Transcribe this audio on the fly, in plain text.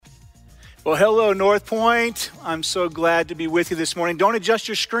Well, hello, North Point. I'm so glad to be with you this morning. Don't adjust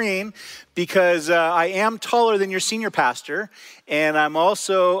your screen because I am taller than your senior pastor, and I'm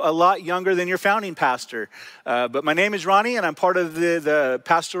also a lot younger than your founding pastor. But my name is Ronnie, and I'm part of the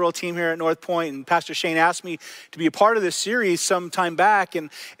pastoral team here at North Point. And Pastor Shane asked me to be a part of this series some time back, and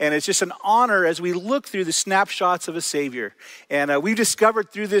it's just an honor as we look through the snapshots of a Savior. And we've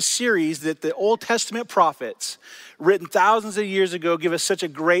discovered through this series that the Old Testament prophets, written thousands of years ago, give us such a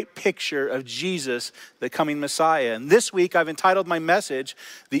great picture of Jesus, the coming Messiah. And this week, I've entitled my message,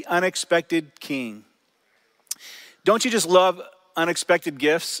 The Unexpected King. Don't you just love unexpected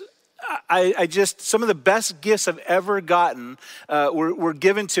gifts? I just, some of the best gifts I've ever gotten were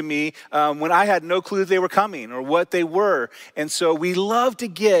given to me when I had no clue that they were coming or what they were. And so we love to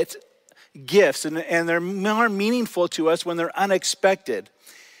get gifts, and they're more meaningful to us when they're unexpected.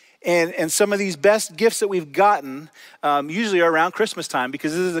 And some of these best gifts that we've gotten usually are around Christmas time,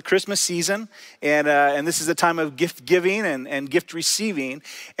 because this is the Christmas season, and this is a time of gift giving and gift receiving.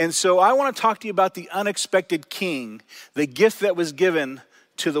 And so I want to talk to you about the unexpected King, the gift that was given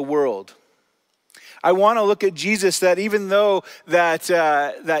to the world. I want to look at Jesus, that even though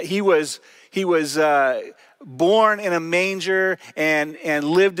that he was born in a manger and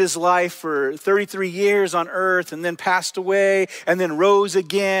lived his life for 33 years on earth, and then passed away and then rose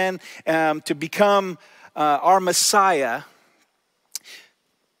again to become our Messiah,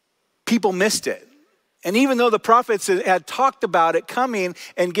 people missed it. And even though the prophets had talked about it coming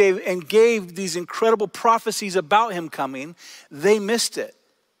and gave these incredible prophecies about him coming, they missed it.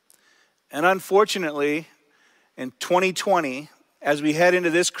 And unfortunately, in 2020, as we head into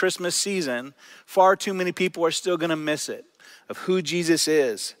this Christmas season, far too many people are still going to miss it, of who Jesus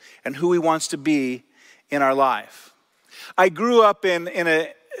is and who he wants to be in our life. I grew up in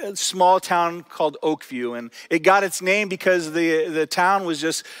a small town called Oakview, and it got its name because the town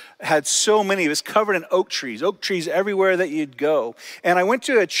had so many. It was covered in oak trees everywhere that you'd go. And I went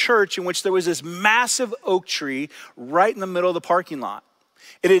to a church in which there was this massive oak tree right in the middle of the parking lot.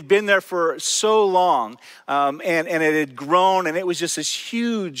 It had been there for so long, and it had grown, and it was just this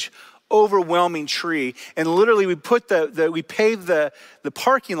huge, overwhelming tree. And literally, we paved the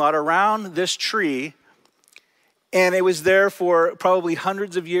parking lot around this tree, and it was there for probably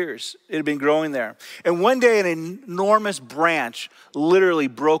hundreds of years. It had been growing there. And one day, an enormous branch literally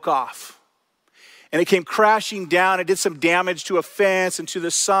broke off. And it came crashing down. It did some damage to a fence and to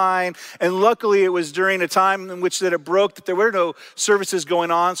the sign. And luckily, it was during a time in which that it broke, that there were no services going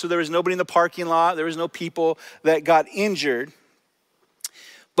on. So there was nobody in the parking lot. There was no people that got injured.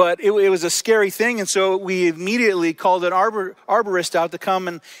 But it was a scary thing. And so we immediately called an arborist out to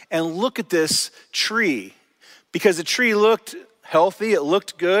come and look at this tree. Because the tree looked healthy. It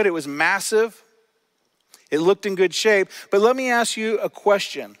looked good. It was massive. It looked in good shape. But let me ask you a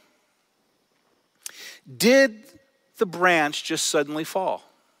question. Did the branch just suddenly fall?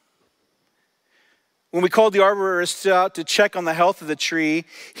 When we called the arborist out to check on the health of the tree,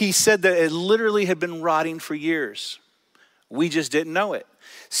 he said that it literally had been rotting for years. We just didn't know it.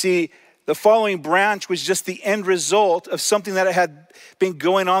 See, the falling branch was just the end result of something that had been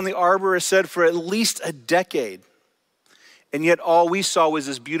going on, the arborist said, for at least a decade. And yet all we saw was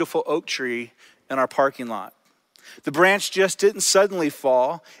this beautiful oak tree in our parking lot. The branch just didn't suddenly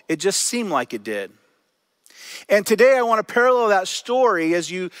fall. It just seemed like it did. And today I want to parallel that story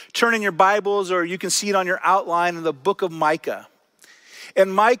as you turn in your Bibles, or you can see it on your outline, in the book of Micah.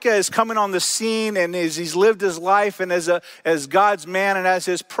 And Micah is coming on the scene, and as he's lived his life, and as God's man and as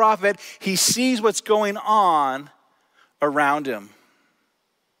his prophet, he sees what's going on around him.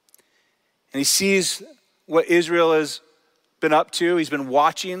 And he sees what Israel has been up to. He's been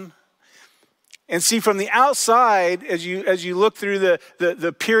watching. And see, from the outside, as you look through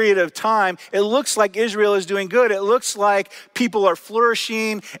the period of time, it looks like Israel is doing good. It looks like people are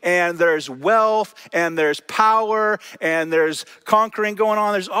flourishing, and there's wealth, and there's power, and there's conquering going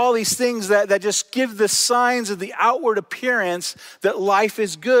on. There's all these things that just give the signs of the outward appearance that life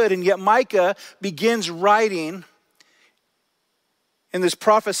is good. And yet Micah begins writing in this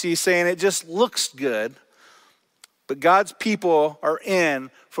prophecy saying it just looks good, but God's people are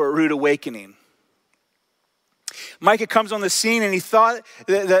in for a rude awakening. Micah comes on the scene, and he thought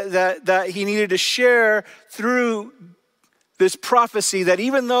that he needed to share through this prophecy that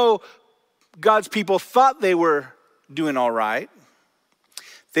even though God's people thought they were doing all right,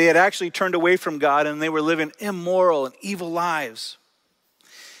 they had actually turned away from God, and they were living immoral and evil lives.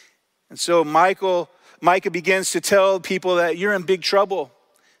 And so Micah begins to tell people that you're in big trouble.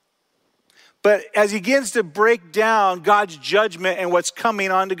 But as he begins to break down God's judgment and what's coming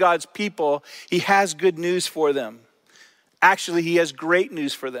onto God's people, he has good news for them. Actually, he has great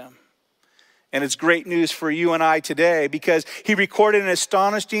news for them. And it's great news for you and I today because he recorded an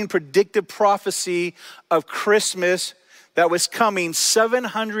astonishing predictive prophecy of Christmas that was coming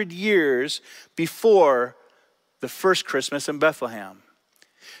 700 years before the first Christmas in Bethlehem.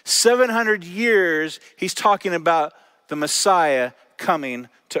 700 years, he's talking about the Messiah coming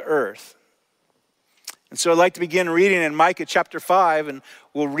to earth. And so I'd like to begin reading in Micah chapter 5, and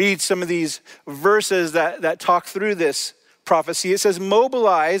we'll read some of these verses that talk through this prophecy. It says,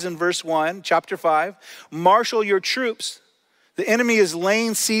 mobilize in verse 1, chapter 5, marshal your troops. The enemy is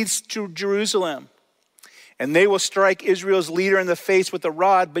laying siege to Jerusalem, and they will strike Israel's leader in the face with a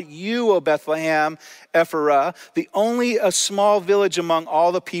rod. But you, O Bethlehem Ephrathah, only a small village among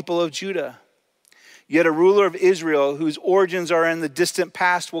all the people of Judah. Yet a ruler of Israel, whose origins are in the distant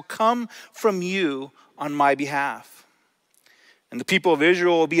past, will come from you on my behalf. And the people of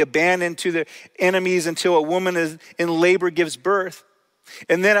Israel will be abandoned to their enemies until a woman is in labor gives birth.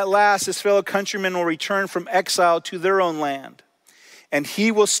 And then at last his fellow countrymen will return from exile to their own land. And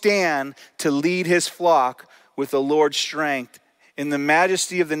he will stand to lead his flock with the Lord's strength in the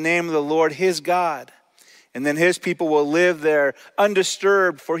majesty of the name of the Lord his God. And then his people will live there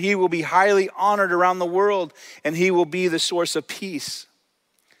undisturbed, for he will be highly honored around the world, and he will be the source of peace.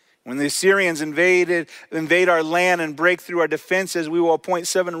 When the Assyrians invade our land and break through our defenses, we will appoint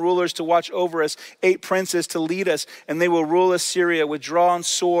 7 rulers to watch over us, 8 princes to lead us, and they will rule Assyria with drawn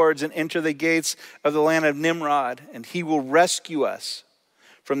swords and enter the gates of the land of Nimrod. And he will rescue us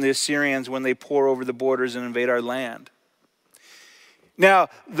from the Assyrians when they pour over the borders and invade our land. Now,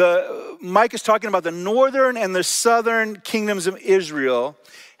 Micah is talking about the northern and the southern kingdoms of Israel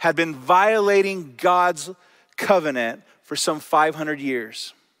had been violating God's covenant for some 500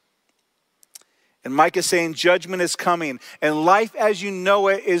 years. And Micah is saying judgment is coming and life as you know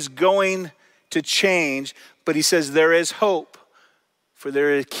it is going to change. But he says there is hope, for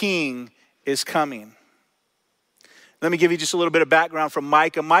their king is coming. Let me give you just a little bit of background from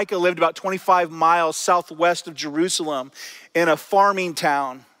Micah. Micah lived about 25 miles southwest of Jerusalem in a farming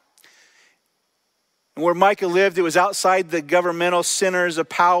town. And where Micah lived, it was outside the governmental centers of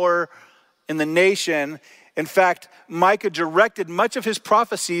power in the nation. In fact, Micah directed much of his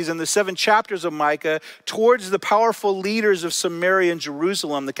prophecies in the 7 chapters of Micah towards the powerful leaders of Samaria and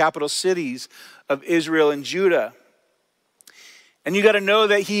Jerusalem, the capital cities of Israel and Judah. And you got to know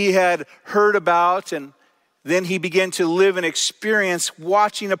that he had heard about, and then he began to live and experience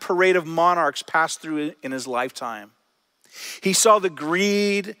watching a parade of monarchs pass through in his lifetime. He saw the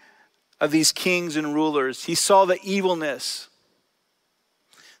greed of these kings and rulers. He saw the evilness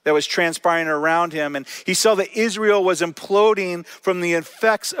that was transpiring around him. And he saw that Israel was imploding from the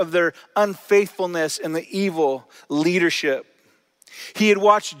effects of their unfaithfulness and the evil leadership. He had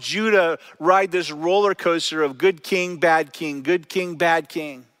watched Judah ride this roller coaster of good king, bad king, good king, bad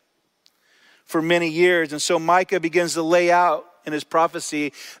king for many years. And so Micah begins to lay out in his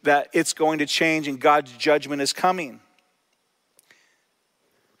prophecy that it's going to change and God's judgment is coming.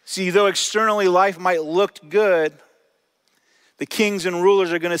 See, though externally life might look good, the kings and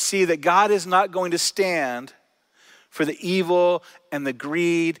rulers are going to see that God is not going to stand for the evil and the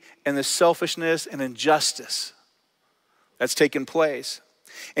greed and the selfishness and injustice that's taken place.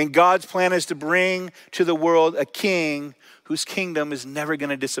 And God's plan is to bring to the world a king whose kingdom is never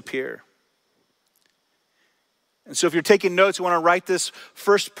going to disappear. And so if you're taking notes, you want to write this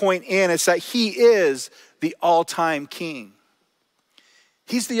first point in. It's that he is the all-time king.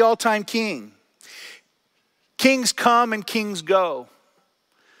 He's the all-time king. Kings come and kings go.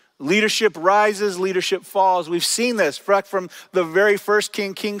 Leadership rises, leadership falls. We've seen this from the very first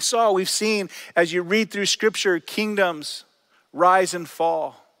king, King Saul. We've seen, as you read through scripture, kingdoms rise and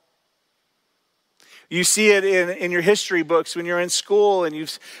fall. You see it in your history books when you're in school and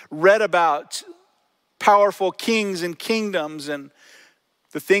you've read about powerful kings and kingdoms and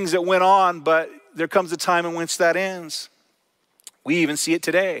the things that went on, but there comes a time in which that ends. We even see it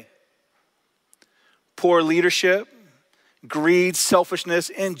today. Poor leadership, greed, selfishness,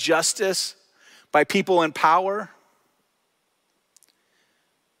 injustice by people in power.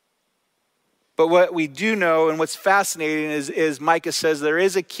 But what we do know and what's fascinating is Micah says there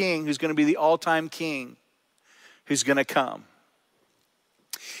is a king who's going to be the all-time king who's going to come.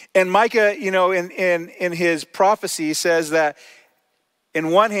 And Micah, in his prophecy says that in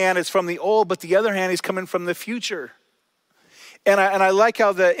one hand it's from the old, but the other hand he's coming from the future. And I like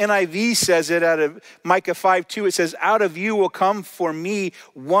how the NIV says it out of Micah 5:2. It says, out of you will come for me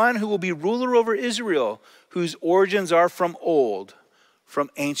one who will be ruler over Israel, whose origins are from old, from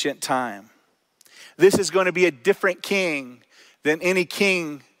ancient time. This is going to be a different king than any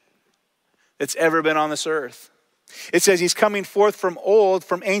king that's ever been on this earth. It says he's coming forth from old,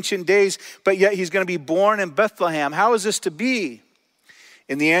 from ancient days, but yet he's going to be born in Bethlehem. How is this to be?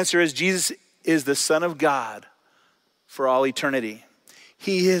 And the answer is Jesus is the Son of God for all eternity.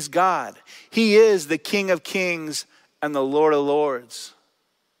 He is God. He is the King of kings and the Lord of lords.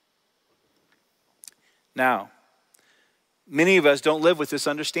 Now, many of us don't live with this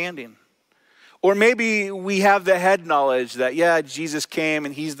understanding. Or maybe we have the head knowledge that, yeah, Jesus came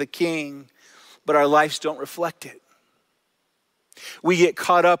and he's the king, but our lives don't reflect it. We get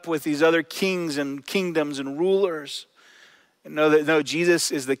caught up with these other kings and kingdoms and rulers and know that, no,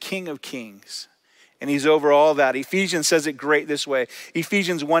 Jesus is the King of kings and he's over all that. Ephesians says it great this way.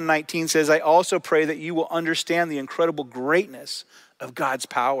 Ephesians 1:19 says, I also pray that you will understand the incredible greatness of God's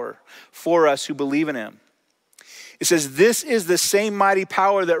power for us who believe in him. It says, this is the same mighty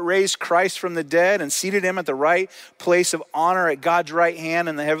power that raised Christ from the dead and seated him at the right place of honor at God's right hand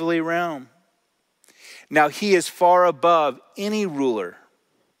in the heavenly realm. Now he is far above any ruler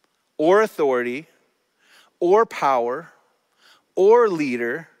or authority or power or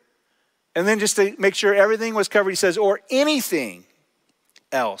leader. And then just to make sure everything was covered, he says, or anything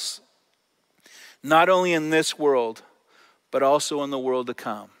else. Not only in this world, but also in the world to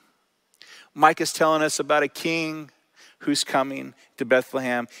come. Micah is telling us about a king who's coming to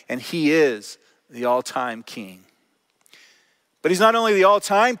Bethlehem, and he is the all-time king. But he's not only the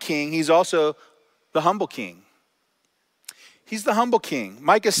all-time king, he's also the humble king. He's the humble king.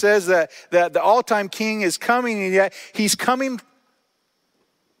 Micah says that the all-time king is coming, and yet he's coming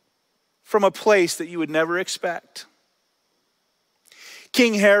from a place that you would never expect.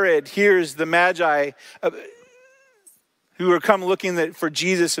 King Herod hears the Magi who are come looking for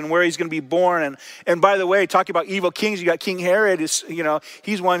Jesus and where he's going to be born. And by the way, talking about evil kings, you got King Herod,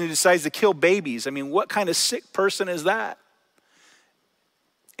 he's one who decides to kill babies. I mean, what kind of sick person is that?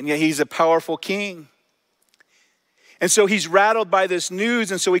 And yet he's a powerful king. And so he's rattled by this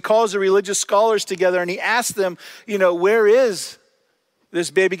news. And so he calls the religious scholars together and he asks them, where is this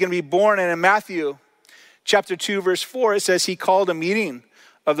baby going to be born? And in Matthew chapter 2, verse 4, it says he called a meeting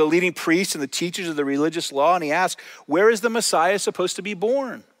of the leading priests and the teachers of the religious law. And he asked, where is the Messiah supposed to be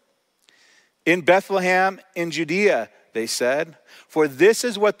born? In Bethlehem in Judea, they said, for this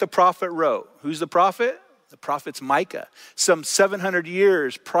is what the prophet wrote. Who's the prophet? The prophet's Micah, some 700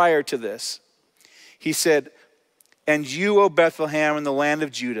 years prior to this. He said, and you, O Bethlehem, in the land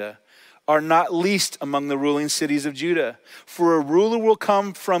of Judah, are not least among the ruling cities of Judah. For a ruler will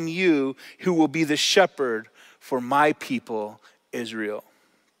come from you who will be the shepherd for my people, Israel.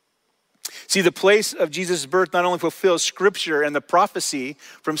 See, the place of Jesus' birth not only fulfills scripture and the prophecy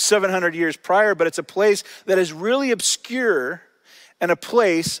from 700 years prior, but it's a place that is really obscure and a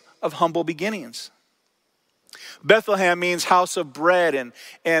place of humble beginnings. Bethlehem means house of bread,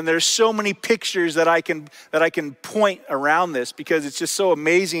 and there's so many pictures that I can point around this because it's just so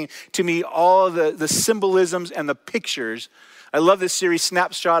amazing to me, all of the symbolisms and the pictures. I love this series,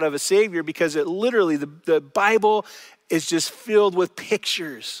 Snapshot of a Savior, because it literally, the Bible is just filled with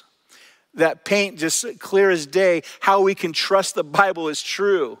pictures that paint just clear as day how we can trust the Bible is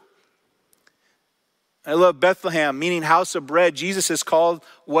true. I love Bethlehem, meaning house of bread. Jesus is called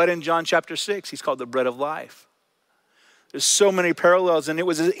what in John chapter 6? He's called the bread of life. There's so many parallels, and it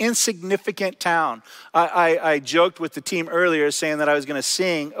was an insignificant town. I joked with the team earlier saying that I was going to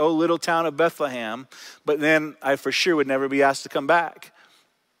sing, "Oh, Little Town of Bethlehem," but then I for sure would never be asked to come back.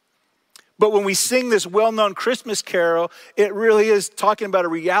 But when we sing this well-known Christmas carol, it really is talking about a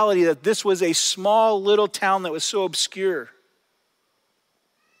reality that this was a small little town that was so obscure.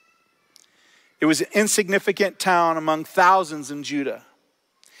 It was an insignificant town among thousands in Judah.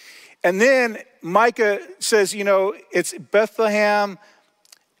 And then Micah says, it's Bethlehem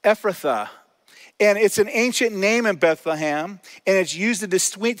Ephrathah. And it's an ancient name in Bethlehem, and it's used to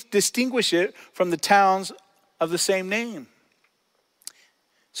distinguish it from the towns of the same name.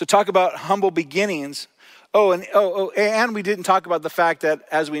 So talk about humble beginnings. And we didn't talk about the fact that,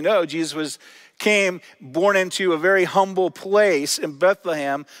 as we know, Jesus came born into a very humble place in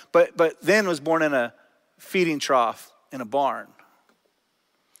Bethlehem, but then was born in a feeding trough in a barn.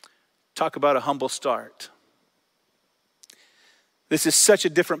 Talk about a humble start. This is such a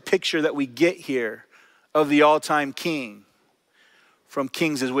different picture that we get here of the all-time king from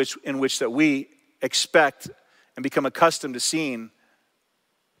kings in which that we expect and become accustomed to seeing.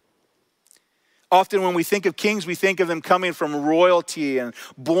 Often when we think of kings, we think of them coming from royalty and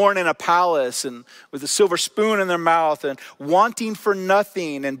born in a palace and with a silver spoon in their mouth and wanting for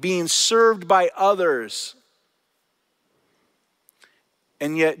nothing and being served by others.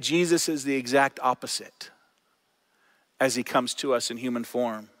 And yet Jesus is the exact opposite as he comes to us in human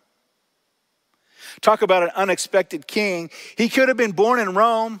form. Talk about an unexpected king. He could have been born in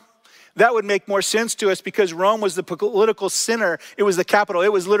Rome. That would make more sense to us because Rome was the political center. It was the capital.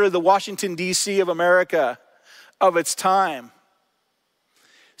 It was literally the Washington, D.C. of America of its time.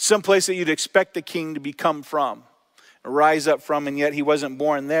 Someplace that you'd expect the king to come from, rise up from, and yet he wasn't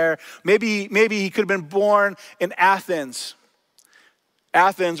born there. Maybe he could have been born in Athens.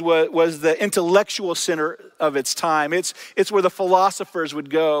 Athens was the intellectual center of its time. It's where the philosophers would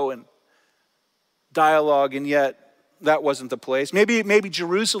go and dialogue, and yet that wasn't the place. Maybe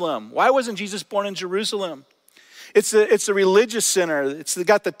Jerusalem. Why wasn't Jesus born in Jerusalem? It's a religious center. It's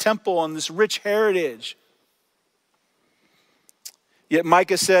got the temple and this rich heritage. Yet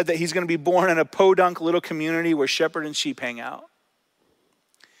Micah said that he's going to be born in a podunk little community where shepherd and sheep hang out.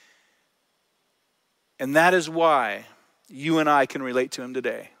 And that is why you and I can relate to him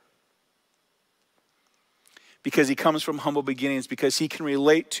today. Because he comes from humble beginnings, because he can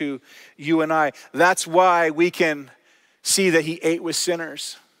relate to you and I. That's why we can see that he ate with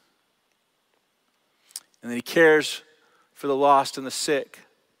sinners. And that he cares for the lost and the sick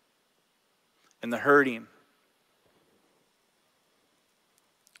and the hurting.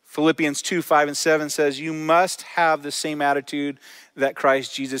 Philippians 2:5-7 says, you must have the same attitude that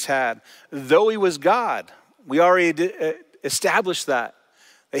Christ Jesus had. Though he was God, we already established that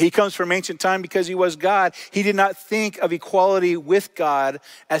he comes from ancient time because he was God. He did not think of equality with God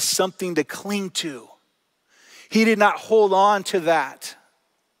as something to cling to. He did not hold on to that.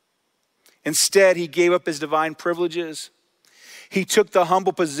 Instead, he gave up his divine privileges. He took the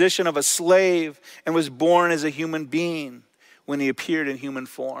humble position of a slave and was born as a human being when he appeared in human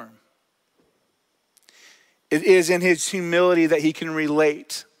form. It is in his humility that he can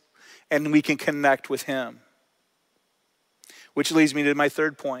relate and we can connect with him. Which leads me to my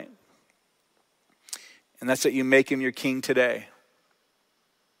third point. And that's that you make him your king today.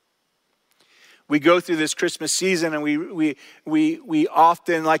 We go through this Christmas season and we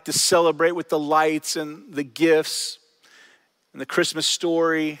often like to celebrate with the lights and the gifts and the Christmas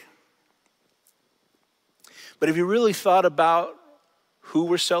story. But have you really thought about who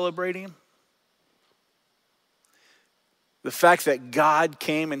we're celebrating? The fact that God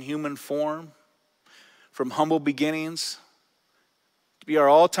came in human form from humble beginnings to be our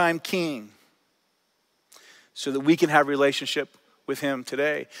all-time king so that we can have relationship with him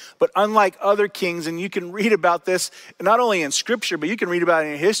today. But unlike other kings, and you can read about this not only in scripture, but you can read about it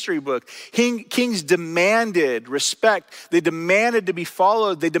in a history book, kings demanded respect. They demanded to be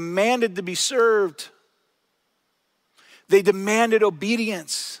followed. They demanded to be served. They demanded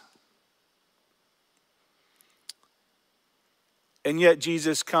obedience. And yet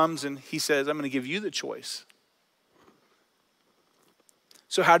Jesus comes and he says, I'm going to give you the choice.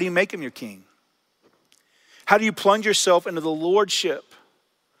 So how do you make him your king? How do you plunge yourself into the lordship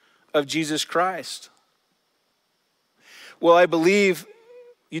of Jesus Christ? Well, I believe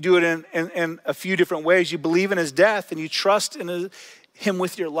you do it in a few different ways. You believe in his death and you trust in him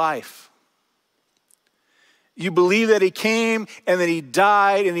with your life. You believe that he came and that he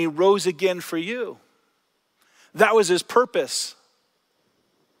died and he rose again for you. That was his purpose.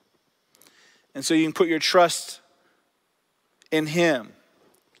 And so you can put your trust in him.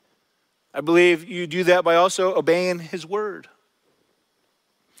 I believe you do that by also obeying his word.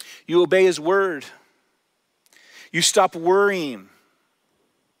 You obey his word. You stop worrying.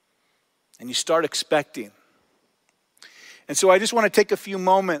 And you start expecting. And so I just want to take a few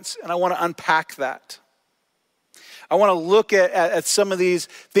moments and I want to unpack that. I want to look at some of these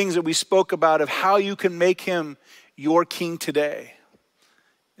things that we spoke about of how you can make him your king today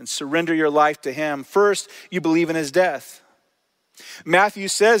and surrender your life to him. First, you believe in his death. Matthew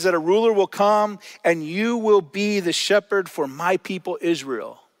says that a ruler will come and you will be the shepherd for my people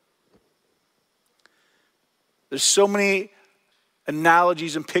Israel. There's so many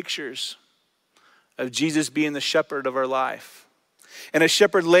analogies and pictures of Jesus being the shepherd of our life. And a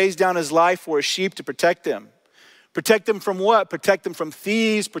shepherd lays down his life for his sheep to protect them. Protect them from what? Protect them from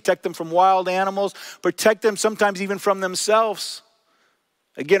thieves, protect them from wild animals, protect them sometimes even from themselves.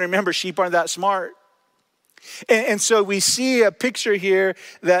 Again, remember, sheep aren't that smart. And so we see a picture here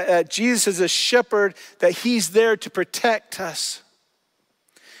that Jesus is a shepherd, that he's there to protect us.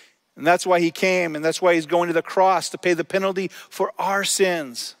 And that's why he came, and that's why he's going to the cross to pay the penalty for our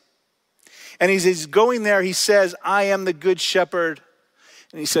sins. And he's going there, he says, I am the good shepherd.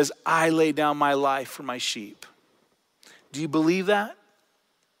 And he says, I lay down my life for my sheep. Do you believe that?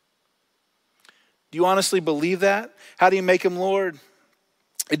 Do you honestly believe that? How do you make him Lord?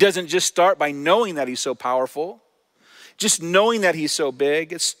 It doesn't just start by knowing that he's so powerful, just knowing that he's so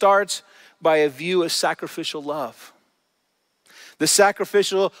big. It starts by a view of sacrificial love. The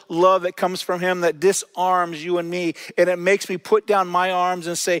sacrificial love that comes from him that disarms you and me. And it makes me put down my arms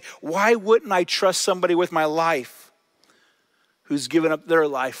and say, why wouldn't I trust somebody with my life who's given up their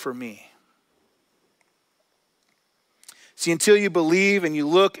life for me? See, until you believe and you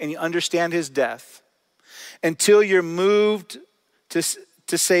look and you understand his death, until you're moved to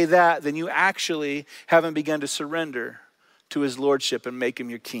say that, then you actually haven't begun to surrender to his lordship and make him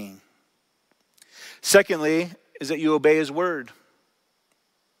your king. Secondly, is that you obey his word.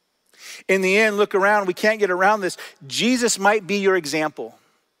 In the end, look around. We can't get around this. Jesus might be your example.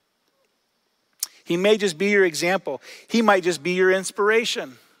 He may just be your example. He might just be your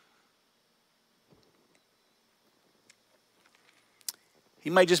inspiration. He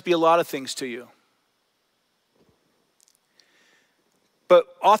might just be a lot of things to you. But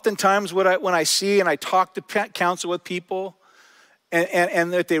oftentimes when I see and I talk to counsel with people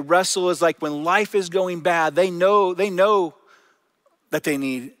and that they wrestle is like when life is going bad, they know that they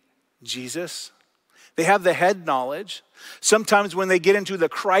need Jesus. They have the head knowledge. Sometimes when they get into the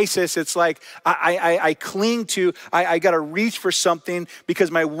crisis, it's like I cling to, I got to reach for something because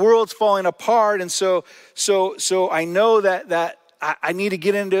my world's falling apart. And so I know that I need to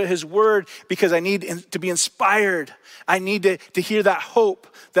get into his word because I need to be inspired. I need to hear that hope,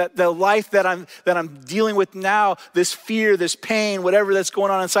 that the life that I'm dealing with now, this fear, this pain, whatever that's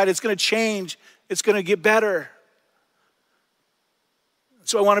going on inside, it's going to change. It's going to get better.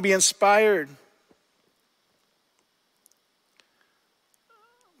 So I want to be inspired.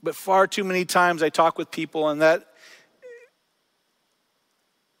 But far too many times I talk with people and that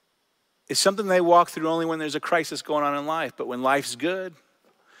is something they walk through only when there's a crisis going on in life. But when life's good,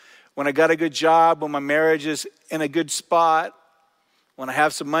 when I got a good job, when my marriage is in a good spot, when I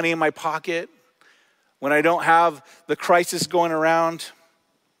have some money in my pocket, when I don't have the crisis going around,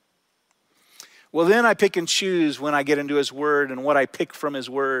 well, then I pick and choose when I get into his word and what I pick from his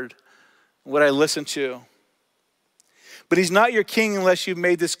word, what I listen to. But he's not your king unless you've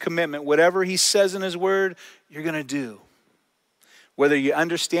made this commitment. Whatever he says in his word, you're going to do. Whether you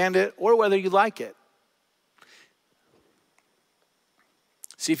understand it or whether you like it.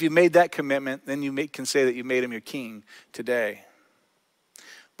 See, if you made that commitment, then you can say that you made him your king today.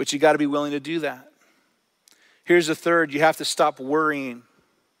 But you got to be willing to do that. Here's the third, you have to stop worrying.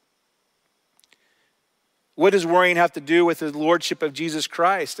 What does worrying have to do with the lordship of Jesus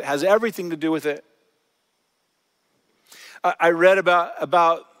Christ? It has everything to do with it. I read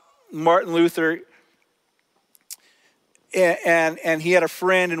about Martin Luther, and he had a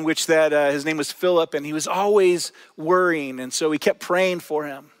friend in which that his name was Philip, and he was always worrying, and so he kept praying for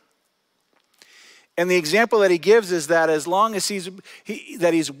him. And the example that he gives is that as long as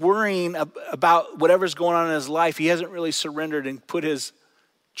he's worrying about whatever's going on in his life, he hasn't really surrendered and put his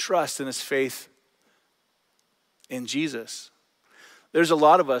trust and his faith in Jesus. There's a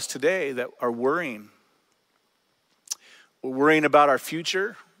lot of us today that are worrying. We're worrying about our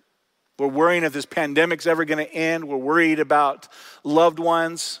future. We're worrying if this pandemic's ever going to end. We're worried about loved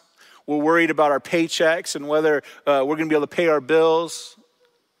ones. We're worried about our paychecks and whether we're going to be able to pay our bills.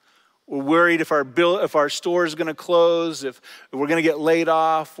 We're worried if our store is going to close, if we're going to get laid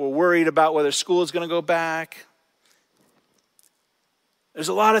off. We're worried about whether school is going to go back. There's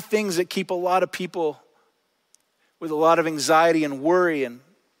a lot of things that keep a lot of people with a lot of anxiety and worry. And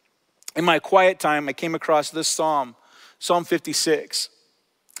in my quiet time, I came across this Psalm 56.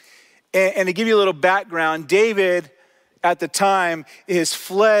 And to give you a little background, David at the time is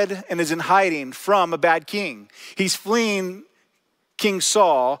fled and is in hiding from a bad king. He's fleeing King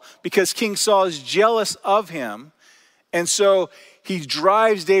Saul because King Saul is jealous of him. And so he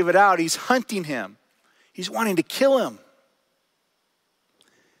drives David out. He's hunting him. He's wanting to kill him.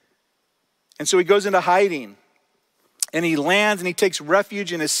 And so he goes into hiding. And he lands and he takes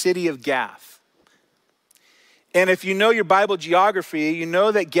refuge in a city of Gath. And if you know your Bible geography, you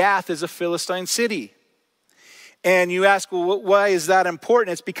know that Gath is a Philistine city. And you ask, well, why is that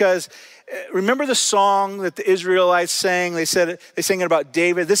important? It's because, remember the song that the Israelites sang? They sang it about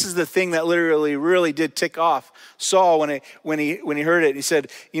David. This is the thing that literally really did tick off Saul when he heard it. He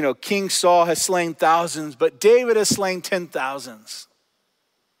said, King Saul has slain thousands, but David has slain 10,000s.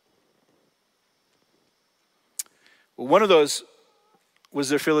 Well, one of those was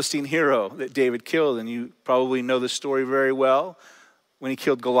their Philistine hero that David killed, and you probably know the story very well when he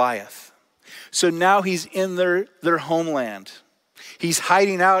killed Goliath. So now he's in their homeland. He's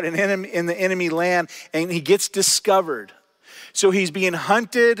hiding out in the enemy land, and he gets discovered. So he's being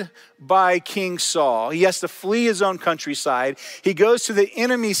hunted by King Saul. He has to flee his own countryside. He goes to the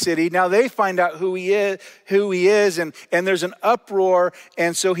enemy city. Now they find out who he is, and there's an uproar,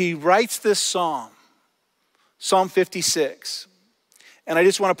 and so he writes this psalm. Psalm 56. And I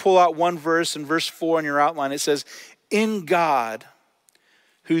just want to pull out one verse, in verse 4 in your outline. It says, in God,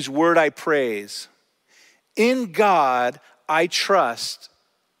 whose word I praise, in God I trust,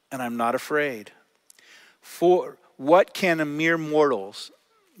 and I'm not afraid. For what can a mere mortals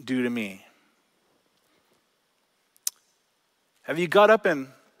do to me? Have you got up and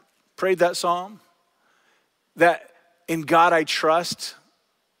prayed that psalm? That in God I trust,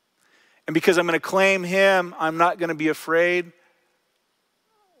 and because I'm going to claim him, I'm not going to be afraid.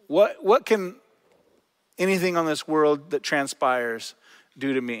 What can anything on this world that transpires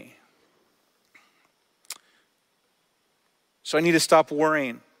do to me? So I need to stop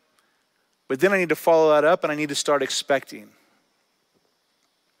worrying. But then I need to follow that up, and I need to start expecting.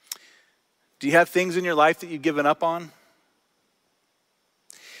 Do you have things in your life that you've given up on?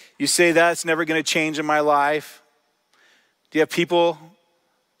 You say that's never going to change in my life. Do you have people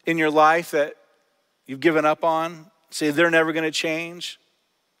in your life that you've given up on? Say they're never going to change.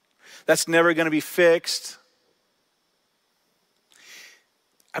 That's never going to be fixed.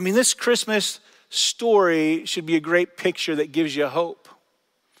 I mean, this Christmas story should be a great picture that gives you hope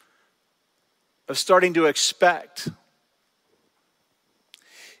of starting to expect.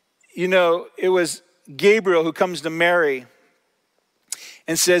 You know, it was Gabriel who comes to Mary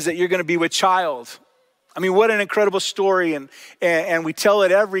and says that you're going to be with child. I mean, what an incredible story, and we tell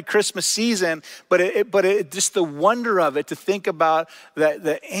it every Christmas season, but it just the wonder of it, to think about that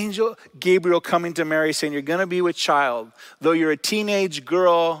the angel Gabriel coming to Mary saying, you're going to be with child. Though you're a teenage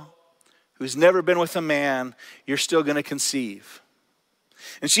girl who's never been with a man, you're still going to conceive.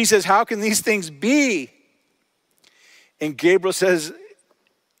 And she says, how can these things be? And Gabriel says,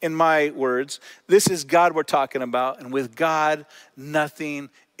 in my words, this is God we're talking about, and with God, nothing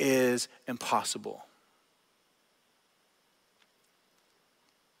is impossible.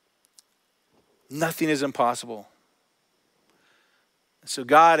 Nothing is impossible. So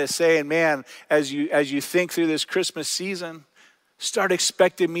God is saying, man, as you think through this Christmas season, start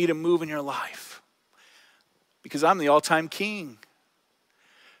expecting me to move in your life. Because I'm the all-time king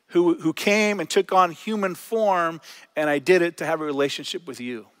who came and took on human form, and I did it to have a relationship with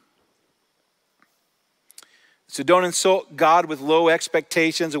you. So don't insult God with low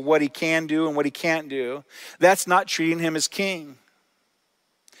expectations of what he can do and what he can't do. That's not treating him as king.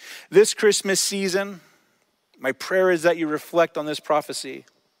 This Christmas season, my prayer is that you reflect on this prophecy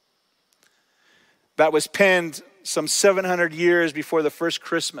that was penned some 700 years before the first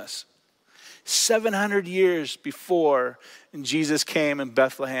Christmas. 700 years before Jesus came in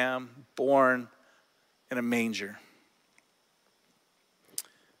Bethlehem, born in a manger.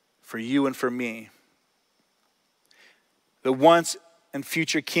 For you and for me. The once and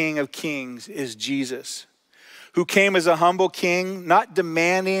future King of Kings is Jesus, who came as a humble king, not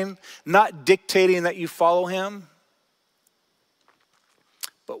demanding, not dictating that you follow him,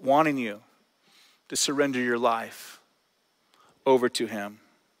 but wanting you to surrender your life over to him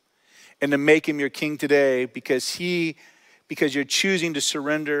and to make him your king today because you're choosing to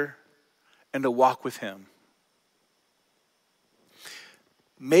surrender and to walk with him.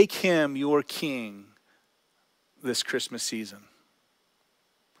 Make him your king this Christmas season.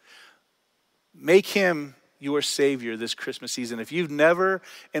 Make him your Savior this Christmas season. If you've never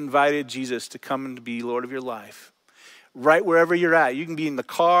invited Jesus to come and be Lord of your life, right wherever you're at, you can be in the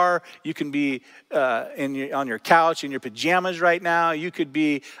car, you can be on your couch in your pajamas right now, you could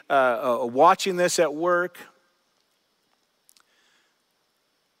be watching this at work.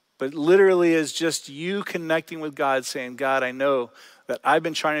 But literally is just you connecting with God, saying, God, I know that I've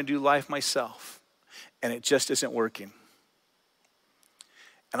been trying to do life myself, and it just isn't working.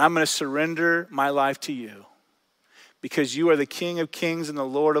 And I'm going to surrender my life to you because you are the King of Kings and the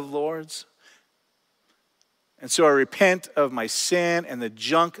Lord of Lords. And so I repent of my sin and the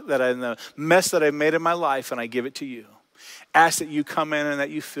junk and the mess that I've made in my life, and I give it to you. Ask that you come in and that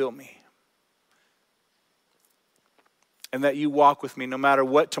you fill me. And that you walk with me no matter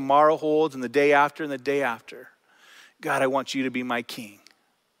what tomorrow holds and the day after and the day after. God, I want you to be my King.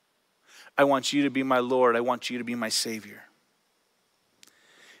 I want you to be my Lord. I want you to be my Savior.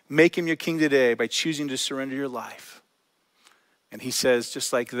 Make him your king today by choosing to surrender your life. And he says,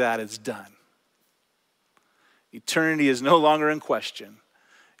 just like that, it's done. Eternity is no longer in question.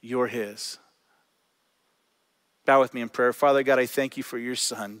 You're his. Bow with me in prayer. Father God, I thank you for your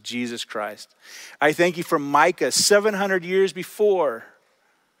son, Jesus Christ. I thank you for Micah, 700 years before,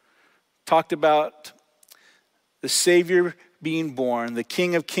 talked about the Savior being born, the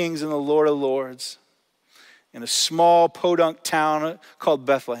King of Kings and the Lord of Lords, in a small podunk town called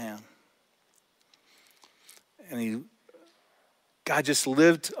Bethlehem. And God just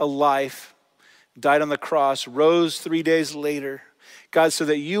lived a life, died on the cross, rose 3 days later, God, so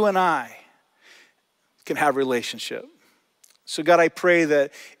that you and I can have a relationship. So God, I pray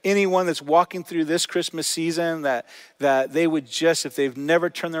that anyone that's walking through this Christmas season, that they would just, if they've never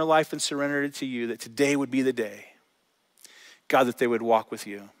turned their life and surrendered it to you, that today would be the day. God, that they would walk with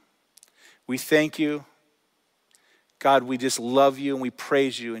you. We thank you. God, we just love you and we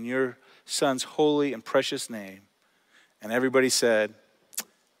praise you in your Son's holy and precious name. And everybody said,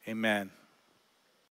 amen.